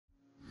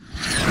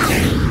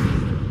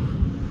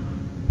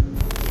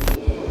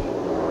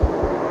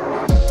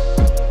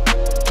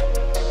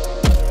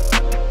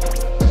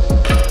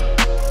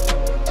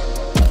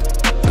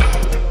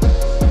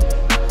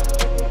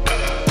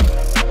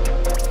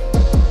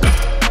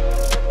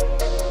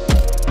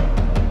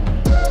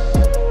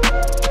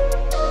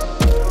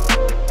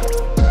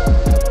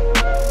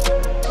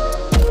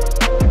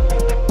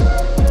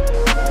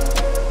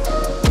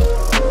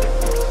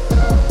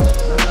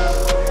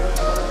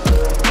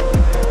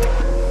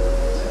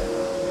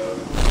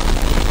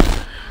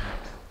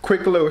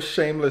Quick little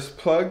shameless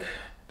plug.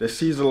 The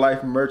Caesar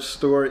Life merch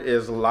store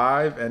is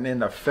live and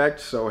in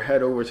effect, so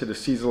head over to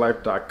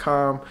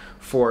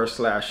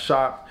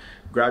thecaesarlife.com/shop.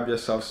 Grab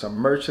yourself some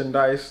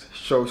merchandise,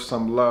 show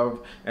some love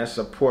and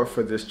support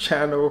for this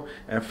channel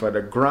and for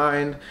the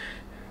grind.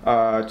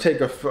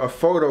 Take a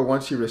photo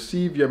once you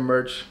receive your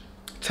merch.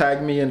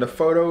 Tag me in the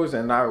photos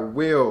and I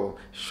will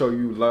show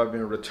you love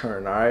in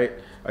return, all right?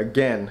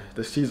 Again,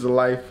 the Caesar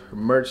Life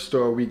merch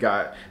store, we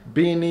got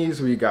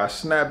beanies, we got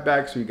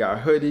snapbacks, we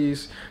got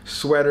hoodies,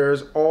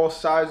 sweaters, all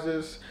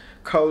sizes,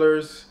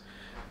 colors.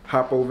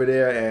 Hop over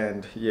there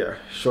and yeah,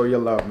 show your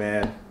love,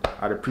 man.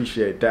 I'd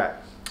appreciate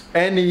that.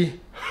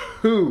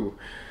 Anywho,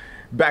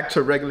 back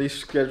to regularly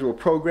scheduled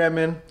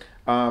programming.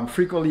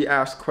 Frequently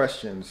asked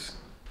questions.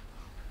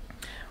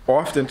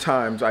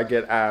 Oftentimes I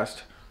get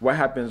asked, what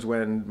happens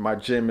when my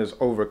gym is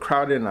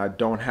overcrowded and I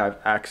don't have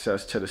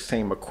access to the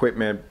same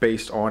equipment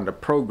based on the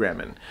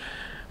programming?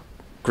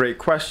 Great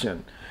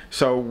question.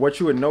 So what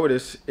you would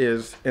notice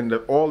is in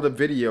all the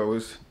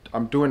videos,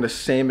 I'm doing the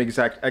same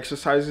exact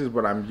exercises,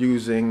 but I'm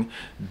using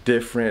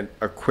different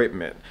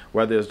equipment.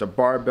 Whether it's the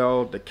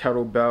barbell, the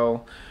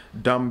kettlebell,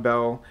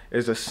 dumbbell,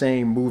 is the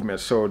same movement.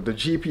 So the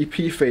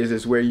GPP phase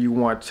is where you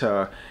want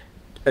to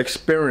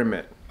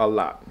experiment a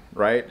lot,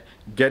 right?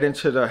 Get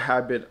into the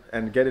habit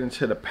and get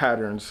into the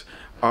patterns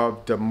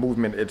of the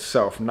movement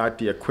itself, not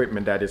the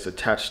equipment that it's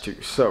attached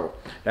to. So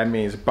that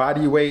means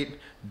body weight,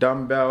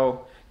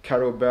 dumbbell,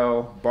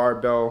 kettlebell,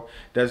 barbell,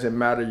 doesn't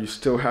matter. You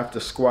still have to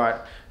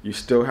squat, you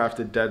still have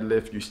to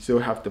deadlift, you still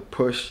have to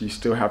push, you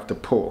still have to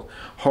pull,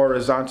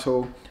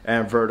 horizontal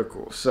and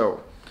vertical.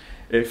 So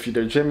if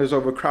the gym is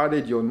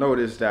overcrowded, you'll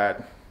notice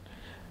that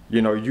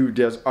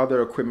there's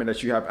other equipment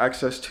that you have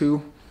access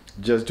to.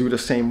 Just do the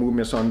same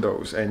movements on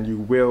those and you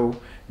will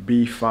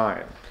be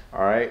fine.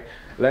 All right,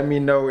 let me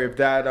know if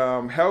that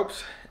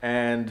helps.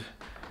 And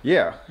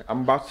yeah,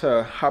 I'm about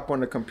to hop on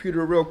the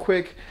computer real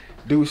quick,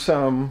 do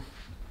some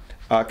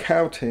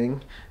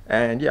counting,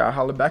 and yeah, I'll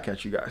holler back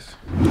at you guys.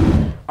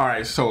 All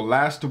right, so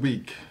last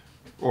week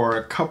or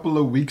a couple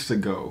of weeks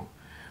ago,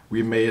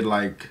 we made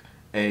like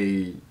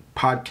a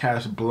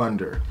podcast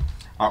blunder.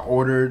 I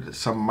ordered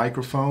some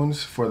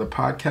microphones for the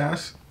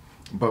podcast,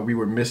 but we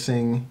were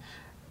missing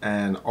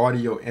an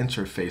audio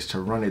interface to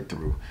run it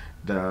through.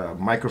 The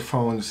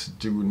microphones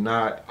do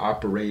not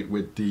operate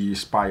with the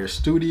Spire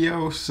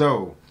Studio,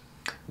 so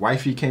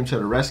wifey came to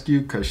the rescue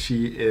because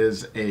she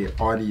is a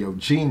audio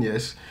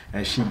genius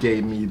and she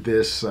gave me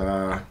this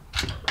audio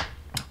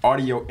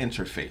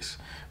interface,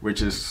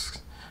 which is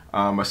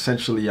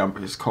essentially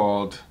it's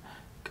called,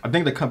 I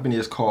think the company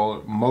is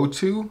called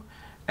Motu,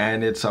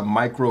 and it's a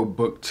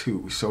Microbook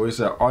 2. So it's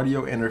an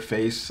audio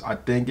interface. I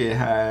think it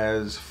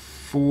has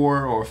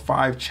 4 or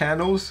 5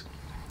 channels,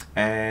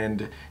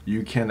 and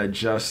you can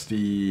adjust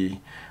the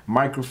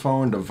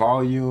microphone, the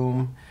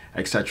volume,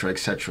 etc.,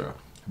 etc.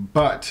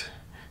 But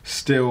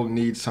still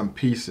need some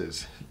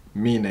pieces,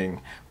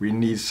 meaning we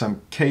need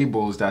some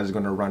cables that is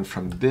going to run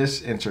from this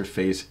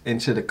interface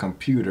into the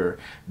computer,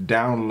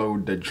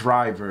 download the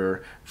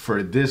driver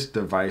for this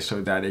device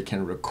so that it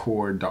can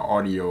record the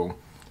audio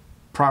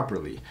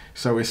properly.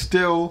 So it's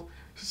still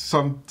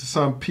some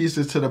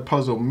pieces to the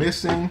puzzle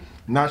missing.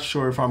 Not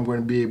sure if I'm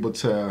going to be able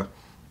to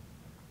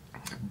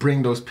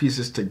bring those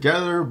pieces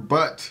together,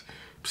 but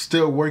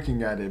still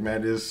working at it,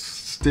 man. It's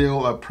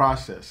still a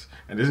process.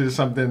 And this is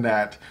something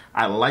that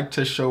I like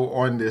to show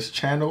on this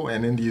channel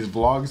and in these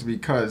vlogs,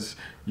 because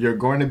you're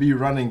going to be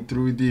running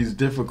through these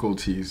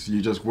difficulties. You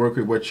just work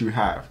with what you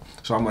have.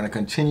 So I'm going to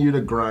continue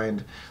to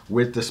grind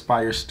with the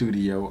Spire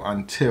Studio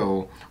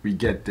until we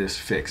get this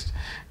fixed.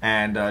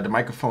 And the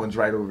microphone's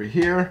right over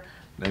here.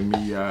 Let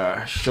me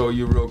show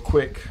you real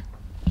quick.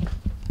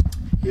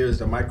 Here's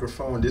the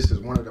microphone. This is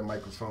one of the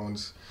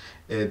microphones.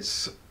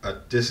 This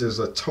is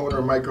a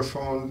toner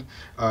microphone,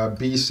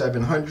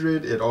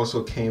 B700. It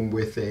also came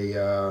with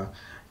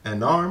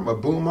an arm, a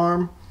boom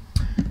arm.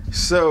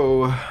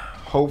 So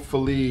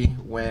hopefully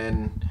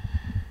when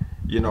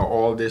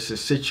all this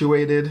is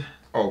situated.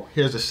 Oh,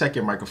 here's the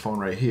second microphone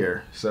right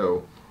here.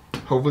 So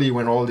hopefully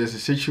when all this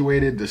is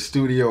situated, the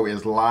studio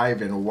is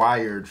live and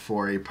wired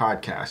for a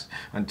podcast.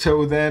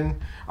 Until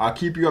then, I'll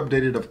keep you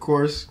updated, of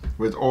course,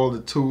 with all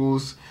the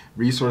tools,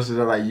 resources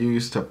that I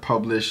use to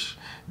publish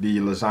the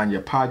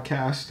Lasagna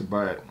podcast.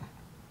 But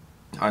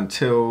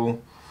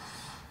until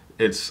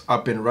it's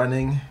up and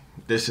running,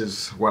 this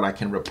is what I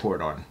can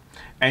report on.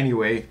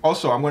 Anyway,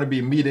 also I'm going to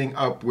be meeting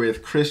up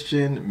with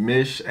Christian,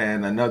 Mish,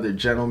 and another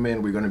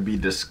gentleman. We're going to be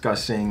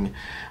discussing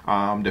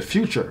the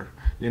future.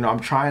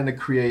 I'm trying to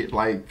create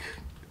like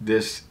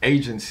this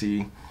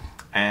agency,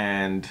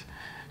 and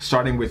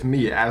starting with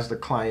me as the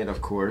client,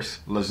 of course,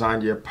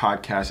 Lasagna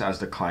podcast as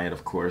the client,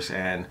 of course,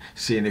 and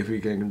seeing if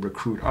we can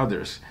recruit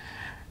others.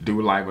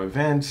 Do live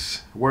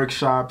events,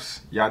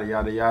 workshops, yada,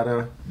 yada,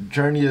 yada.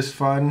 Journey is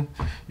fun.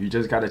 You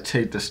just got to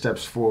take the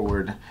steps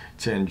forward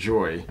to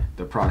enjoy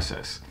the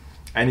process.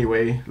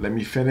 Anyway, let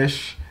me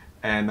finish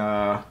and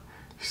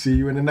see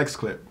you in the next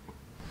clip.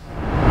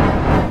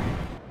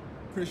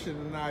 Christian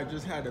and I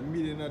just had a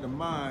meeting of the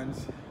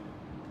minds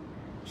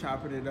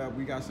chopping it up.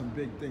 We got some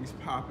big things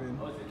popping.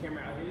 Oh, is the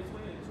camera out here this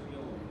way or this way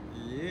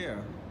over?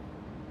 Yeah.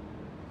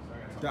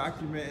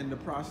 Documenting the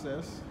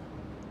process.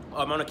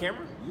 Oh, I'm on the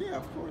camera? Yeah,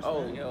 of course.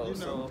 Oh, man. yo, you know,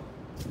 so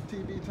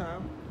TV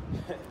time.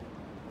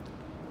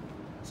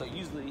 So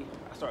usually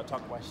I start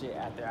talking about shit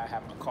after I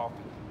have my coffee.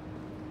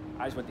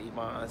 I just went to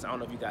Yvonne's. I don't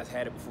know if you guys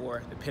had it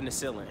before. The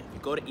penicillin. If you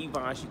go to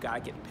Yvonne's, you gotta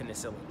get the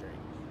penicillin drink.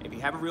 If you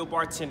have a real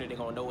bartender, they're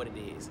gonna know what it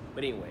is.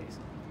 But anyways,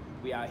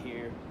 we out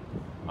here.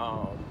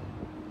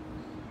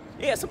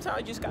 Yeah, sometimes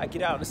you just gotta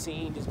get out of the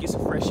scene, just get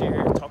some fresh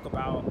air, talk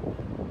about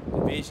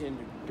the vision,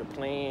 the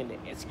plan, the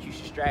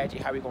execution strategy,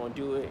 how we gonna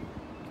do it.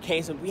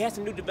 We had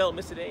some new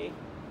developments today.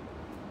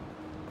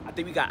 I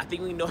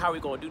think we know how we're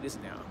gonna do this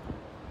now.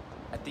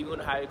 I think we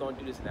know how we're gonna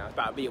do this now. It's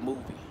about to be a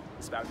movie.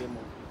 It's about to be a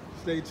movie.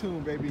 Stay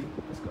tuned, baby.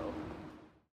 Let's go.